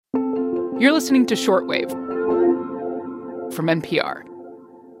You're listening to Shortwave from NPR.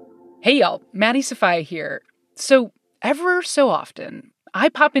 Hey, y'all. Maddie Sofia here. So, ever so often, I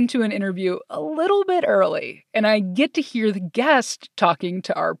pop into an interview a little bit early, and I get to hear the guest talking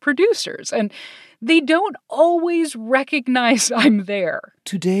to our producers, and they don't always recognize I'm there.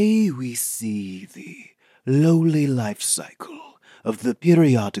 Today we see the lowly life cycle of the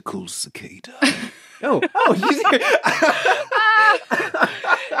periodical cicada.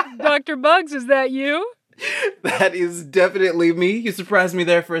 Dr. Bugs, is that you? That is definitely me. You surprised me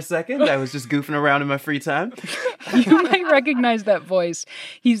there for a second. I was just goofing around in my free time. You might recognize that voice.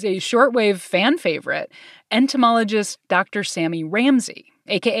 He's a shortwave fan favorite, entomologist Dr. Sammy Ramsey,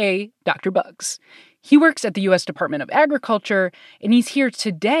 a.k.a. Dr. Bugs. He works at the U.S. Department of Agriculture, and he's here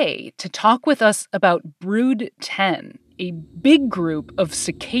today to talk with us about Brood 10, a big group of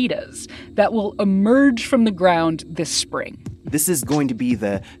cicadas that will emerge from the ground this spring. This is going to be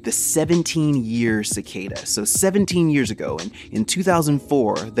the 17-year cicada. So 17 years ago, in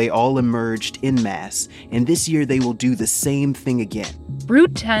 2004, they all emerged en masse, and this year they will do the same thing again.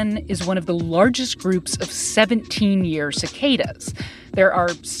 Brood 10 is one of the largest groups of 17-year cicadas. There are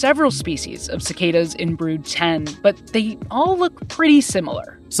several species of cicadas in Brood 10, but they all look pretty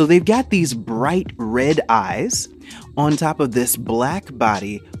similar. So they've got these bright red eyes on top of this black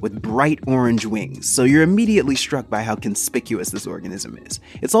body with bright orange wings. So you're immediately struck by how conspicuous this organism is.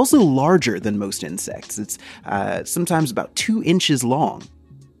 It's also larger than most insects. It's sometimes about 2 inches long.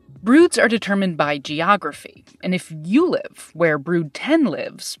 Broods are determined by geography, and if you live where Brood 10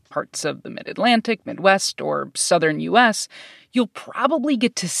 lives, parts of the mid-Atlantic, Midwest, or southern U.S., you'll probably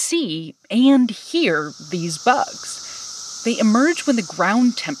get to see and hear these bugs. They emerge when the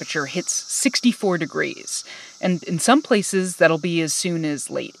ground temperature hits 64 degrees, and in some places that'll be as soon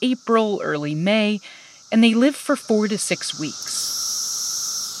as late April, early May, and they live for 4 to 6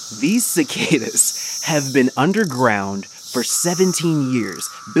 weeks. These cicadas have been underground for 17 years,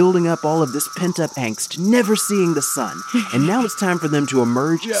 building up all of this pent-up angst, never seeing the sun. And now it's time for them to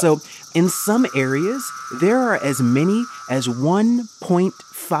emerge. Yeah. So in some areas, there are as many as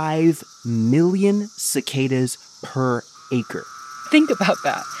 1.5 million cicadas per acre. Think about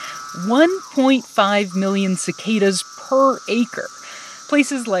that. 1.5 million cicadas per acre.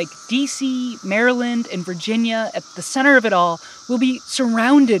 Places like D.C., Maryland, and Virginia, at the center of it all, will be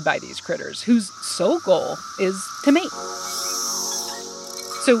surrounded by these critters whose sole goal is to mate.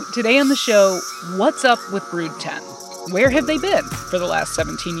 So today on the show, what's up with Brood 10? Where have they been for the last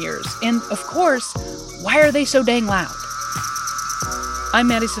 17 years? And, of course, why are they so dang loud? I'm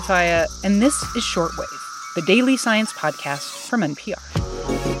Maddie Sofia, and this is Shortwave, the daily science podcast from NPR.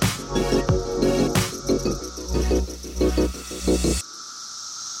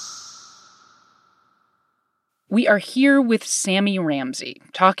 We are here with Sammy Ramsey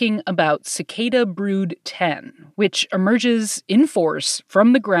talking about cicada Brood 10, which emerges in force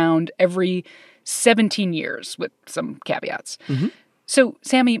from the ground every 17 years, with some caveats. Mm-hmm. So,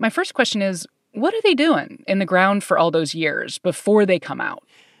 Sammy, my first question is, what are they doing in the ground for all those years before they come out?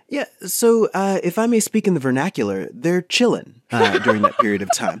 Yeah, so if I may speak in the vernacular, they're chillin' during that period of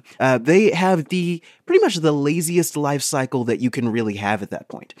time. They have pretty much the laziest life cycle that you can really have at that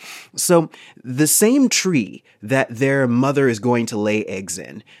point. So the same tree that their mother is going to lay eggs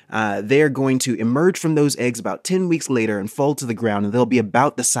in, they're going to emerge from those eggs about 10 weeks later and fall to the ground, and they'll be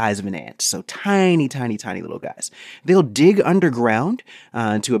about the size of an ant. So tiny, tiny, tiny little guys. They'll dig underground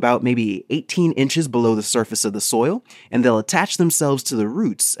to about maybe 18 inches below the surface of the soil, and they'll attach themselves to the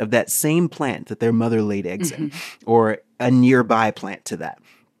roots of that same plant that their mother laid eggs in, or a nearby plant to that.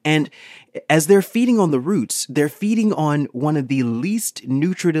 And as they're feeding on the roots, they're feeding on one of the least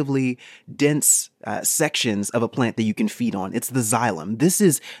nutritively dense sections of a plant that you can feed on. It's the xylem. This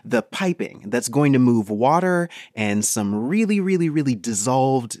is the piping that's going to move water and some really, really, really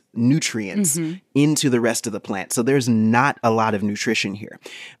dissolved nutrients into the rest of the plant. So there's not a lot of nutrition here.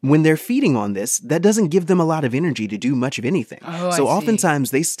 When they're feeding on this, that doesn't give them a lot of energy to do much of anything. So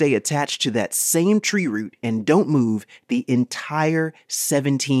oftentimes they stay attached to that same tree root and don't move the entire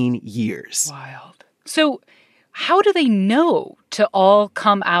 17 years. Wild. So how do they know to all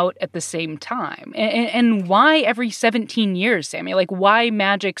come out at the same time? And why every 17 years, Sammy? Like, why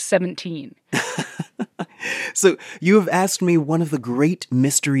magic 17? So you have asked me one of the great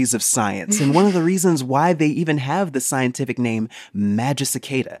mysteries of science, and one of the reasons why they even have the scientific name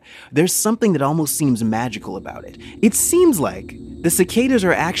Magicicada. There's something that almost seems magical about it. It seems like the cicadas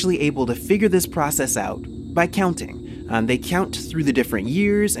are actually able to figure this process out by counting. They count through the different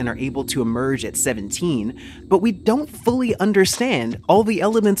years and are able to emerge at 17, but we don't fully understand all the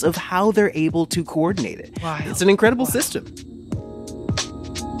elements of how they're able to coordinate it. Wild. It's an incredible system.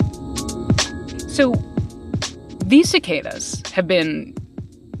 So these cicadas have been,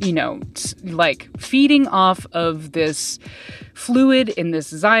 like feeding off of this fluid in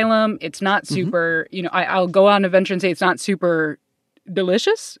this xylem. It's not super, I'll go on a venture and say it's not super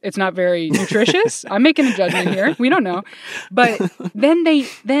delicious. It's not very nutritious. I'm making a judgment here. We don't know. But then a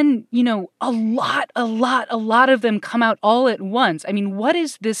lot of them come out all at once. I mean, what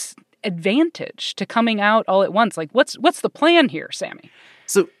is this advantage to coming out all at once? Like, what's the plan here, Sammy?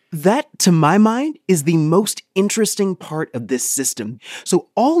 So that, to my mind, is the most interesting part of this system. So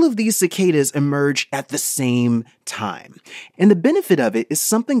all of these cicadas emerge at the same time. And the benefit of it is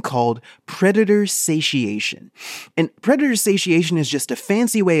something called predator satiation. And predator satiation is just a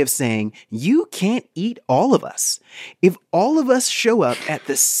fancy way of saying you can't eat all of us. If all of us show up at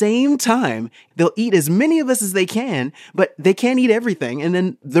the same time, they'll eat as many of us as they can, but they can't eat everything, and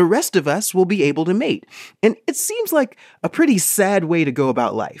then the rest of us will be able to mate. And it seems like a pretty sad way to go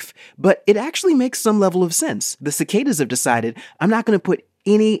about life, but it actually makes some level of sense. The cicadas have decided, I'm not going to put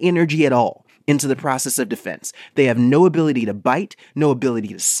any energy at all into the process of defense. They have no ability to bite, no ability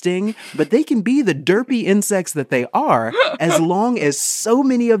to sting, but they can be the derpy insects that they are as long as so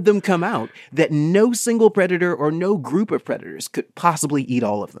many of them come out that no single predator or no group of predators could possibly eat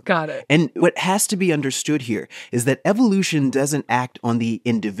all of them. Got it. And what has to be understood here is that evolution doesn't act on the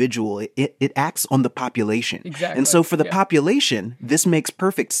individual, it acts on the population. Exactly. And so for the population, this makes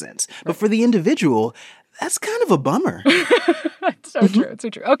perfect sense. But for the individual, that's kind of a bummer. It's so true. It's so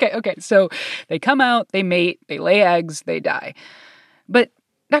true. Okay. So they come out, they mate, they lay eggs, they die. But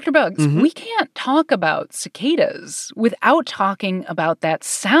Dr. Bugs, we can't talk about cicadas without talking about that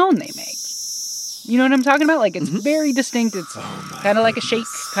sound they make. You know what I'm talking about? Like, it's very distinct. It's kind of like a shake,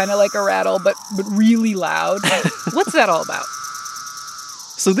 kind of like a rattle, but really loud. What's that all about?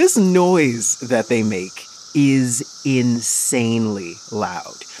 So this noise that they make is insanely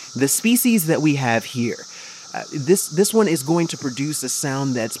loud. The species that we have here, this one is going to produce a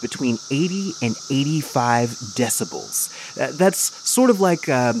sound that's between 80 and 85 decibels. That's sort of like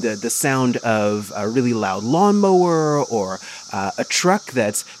the sound of a really loud lawnmower or a truck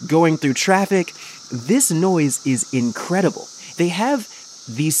that's going through traffic. This noise is incredible. They have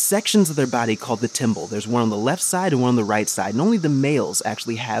these sections of their body called the tymbal. There's one on the left side and one on the right side, and only the males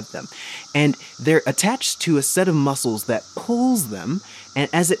actually have them. And they're attached to a set of muscles that pulls them, and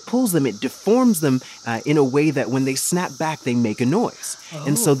as it pulls them, it deforms them in a way that when they snap back, they make a noise.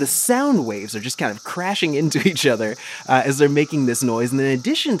 And so the sound waves are just kind of crashing into each other as they're making this noise. And in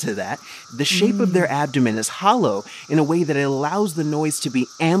addition to that, the shape of their abdomen is hollow in a way that it allows the noise to be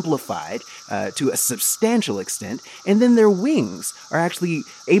amplified to a substantial extent. And then their wings are actually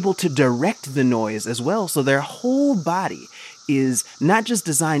able to direct the noise as well. So their whole body is not just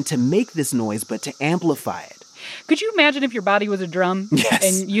designed to make this noise, but to amplify it. Could you imagine if your body was a drum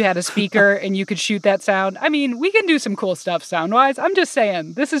Yes. and you had a speaker and you could shoot that sound? I mean, we can do some cool stuff sound-wise. I'm just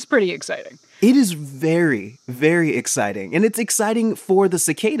saying, this is pretty exciting. It is very, very exciting. And it's exciting for the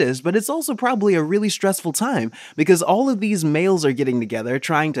cicadas, but it's also probably a really stressful time because all of these males are getting together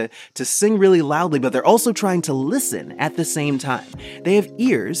trying to sing really loudly, but they're also trying to listen at the same time. They have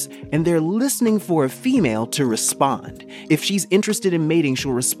ears and they're listening for a female to respond. If she's interested in mating,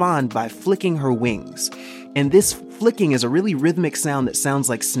 she'll respond by flicking her wings. And this flicking is a really rhythmic sound that sounds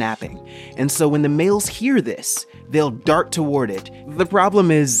like snapping. And so when the males hear this, they'll dart toward it. The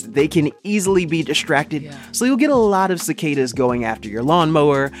problem is they can easily be distracted, so you'll get a lot of cicadas going after your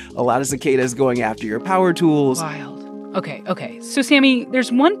lawnmower, a lot of cicadas going after your power tools. Wild. Okay. So, Sammy,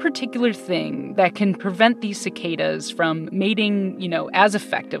 there's one particular thing that can prevent these cicadas from mating, as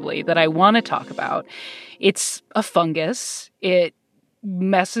effectively that I want to talk about. It's a fungus. It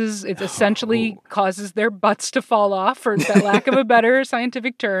essentially causes their butts to fall off, for that lack of a better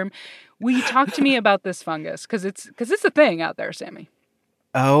scientific term. Will you talk to me about this fungus? Because it's a thing out there, Sammy.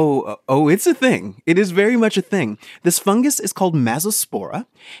 Oh, it's a thing. It is very much a thing. This fungus is called Mesospora,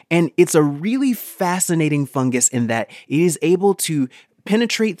 and it's a really fascinating fungus in that it is able to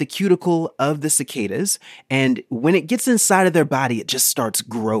penetrate the cuticle of the cicadas, and when it gets inside of their body, it just starts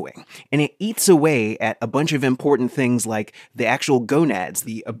growing. And it eats away at a bunch of important things like the actual gonads.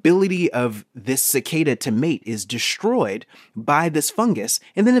 The ability of this cicada to mate is destroyed by this fungus,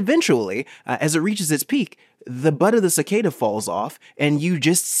 and then eventually, as it reaches its peak, the butt of the cicada falls off, and you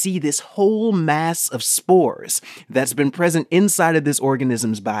just see this whole mass of spores that's been present inside of this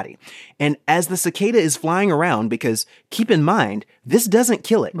organism's body. And as the cicada is flying around, because keep in mind, this doesn't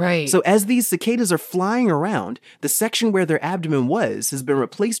kill it. Right. So as these cicadas are flying around, the section where their abdomen was has been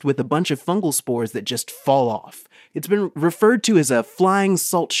replaced with a bunch of fungal spores that just fall off. It's been referred to as a flying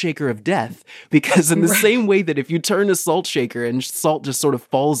salt shaker of death, because in the same way that if you turn a salt shaker and salt just sort of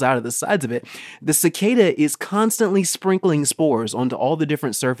falls out of the sides of it, the cicada is constantly sprinkling spores onto all the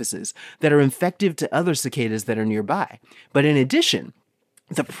different surfaces that are infective to other cicadas that are nearby. But in addition,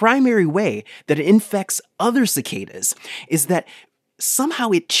 the primary way that it infects other cicadas is that somehow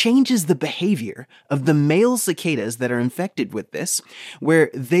it changes the behavior of the male cicadas that are infected with this, where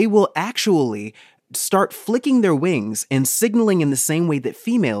they will actually start flicking their wings and signaling in the same way that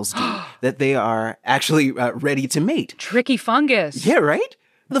females do, that they are actually ready to mate. Tricky fungus. Yeah, right?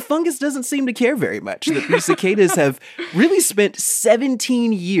 The fungus doesn't seem to care very much. The cicadas have really spent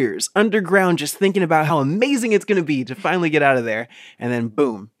 17 years underground just thinking about how amazing it's going to be to finally get out of there. And then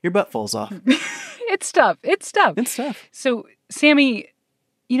boom, your butt falls off. It's tough. It's tough. It's tough. So, Sammy,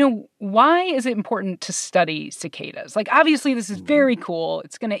 why is it important to study cicadas? Like, obviously, this is very cool.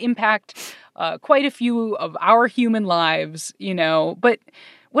 It's going to impact quite a few of our human lives, but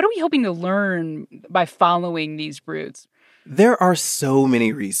what are we hoping to learn by following these broods? There are so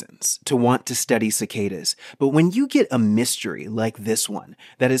many reasons to want to study cicadas, but when you get a mystery like this one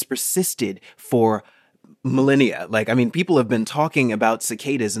that has persisted for millennia, people have been talking about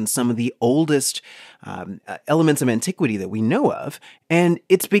cicadas in some of the oldest elements of antiquity that we know of, and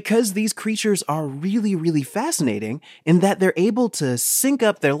it's because these creatures are really, really fascinating in that they're able to sync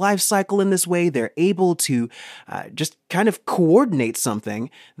up their life cycle in this way. They're able to just kind of coordinate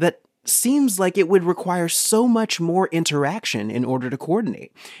something that seems like it would require so much more interaction in order to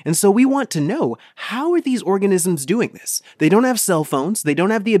coordinate. And so we want to know, how are these organisms doing this? They don't have cell phones. They don't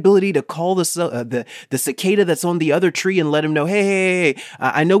have the ability to call the cicada that's on the other tree and let them know, hey,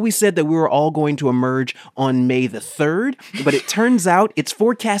 I know we said that we were all going to emerge on May the 3rd, but it turns out it's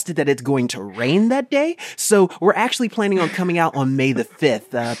forecasted that it's going to rain that day. So we're actually planning on coming out on May the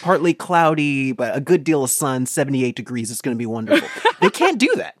 5th, partly cloudy, but a good deal of sun, 78 degrees. It's going to be wonderful. They can't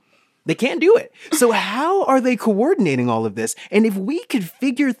do that. They can't do it. So how are they coordinating all of this? And if we could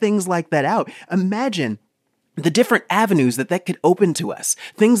figure things like that out, imagine the different avenues that could open to us,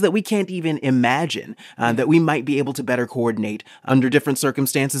 things that we can't even imagine, that we might be able to better coordinate under different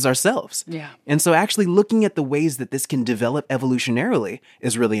circumstances ourselves. Yeah. And so actually looking at the ways that this can develop evolutionarily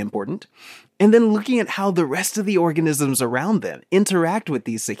is really important. And then looking at how the rest of the organisms around them interact with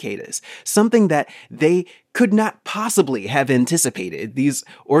these cicadas, something that they could not possibly have anticipated. These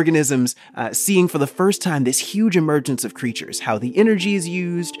organisms seeing for the first time this huge emergence of creatures, how the energy is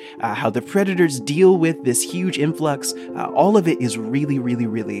used, how the predators deal with this huge influx. All of it is really, really,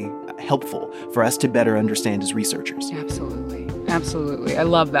 really helpful for us to better understand as researchers. Absolutely. Absolutely. I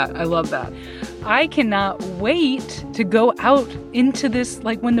love that. I cannot wait to go out into this,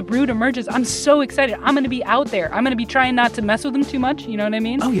 when the brood emerges. I'm so excited. I'm going to be out there. I'm going to be trying not to mess with them too much. You know what I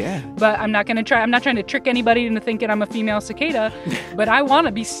mean? Oh, yeah. But I'm not trying to trick anybody into thinking I'm a female cicada, but I want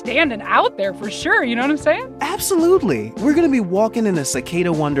to be standing out there for sure. You know what I'm saying? Absolutely. We're going to be walking in a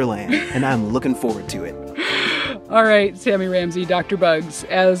cicada wonderland, and I'm looking forward to it. All right, Sammy Ramsey, Dr. Bugs,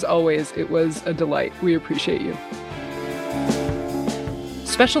 as always, it was a delight. We appreciate you.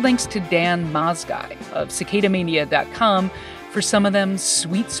 Special thanks to Dan Mozgai of cicadamania.com for some of them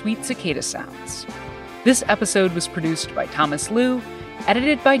sweet, sweet cicada sounds. This episode was produced by Thomas Liu,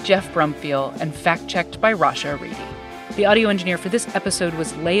 edited by Jeff Brumfiel, and fact-checked by Rasha Aridi. The audio engineer for this episode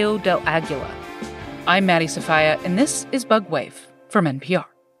was Leo Del Aguila. I'm Maddie Sofia, and this is Bug Wave from NPR.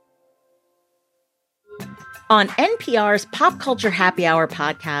 On NPR's Pop Culture Happy Hour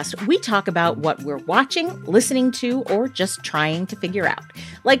podcast, we talk about what we're watching, listening to, or just trying to figure out.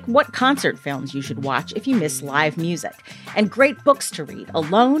 Like what concert films you should watch if you miss live music, and great books to read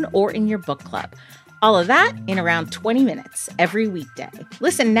alone or in your book club. All of that in around 20 minutes every weekday.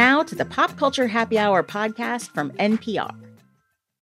 Listen now to the Pop Culture Happy Hour podcast from NPR.